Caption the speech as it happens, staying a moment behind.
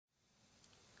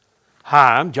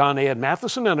Hi, I'm John Ed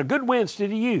Mathison, and a good Wednesday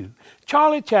to you.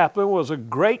 Charlie Chaplin was a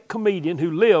great comedian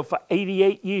who lived for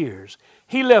 88 years.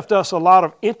 He left us a lot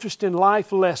of interesting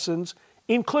life lessons,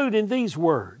 including these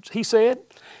words. He said,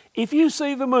 "If you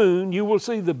see the moon, you will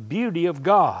see the beauty of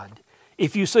God.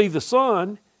 If you see the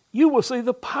sun, you will see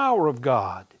the power of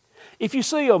God. If you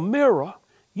see a mirror,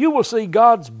 you will see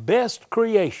God's best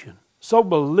creation. So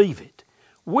believe it.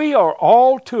 We are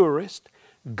all tourists.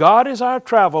 God is our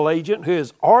travel agent who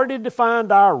has already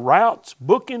defined our routes,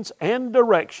 bookings, and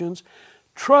directions.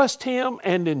 Trust Him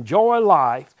and enjoy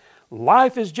life.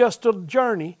 Life is just a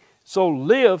journey, so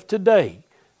live today.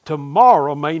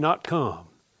 Tomorrow may not come."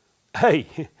 Hey,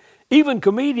 even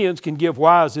comedians can give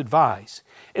wise advice.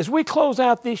 As we close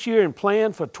out this year and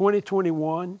plan for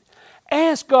 2021,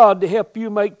 ask God to help you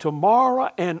make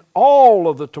tomorrow and all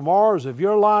of the tomorrows of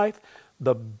your life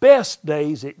the best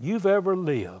days that you've ever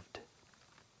lived.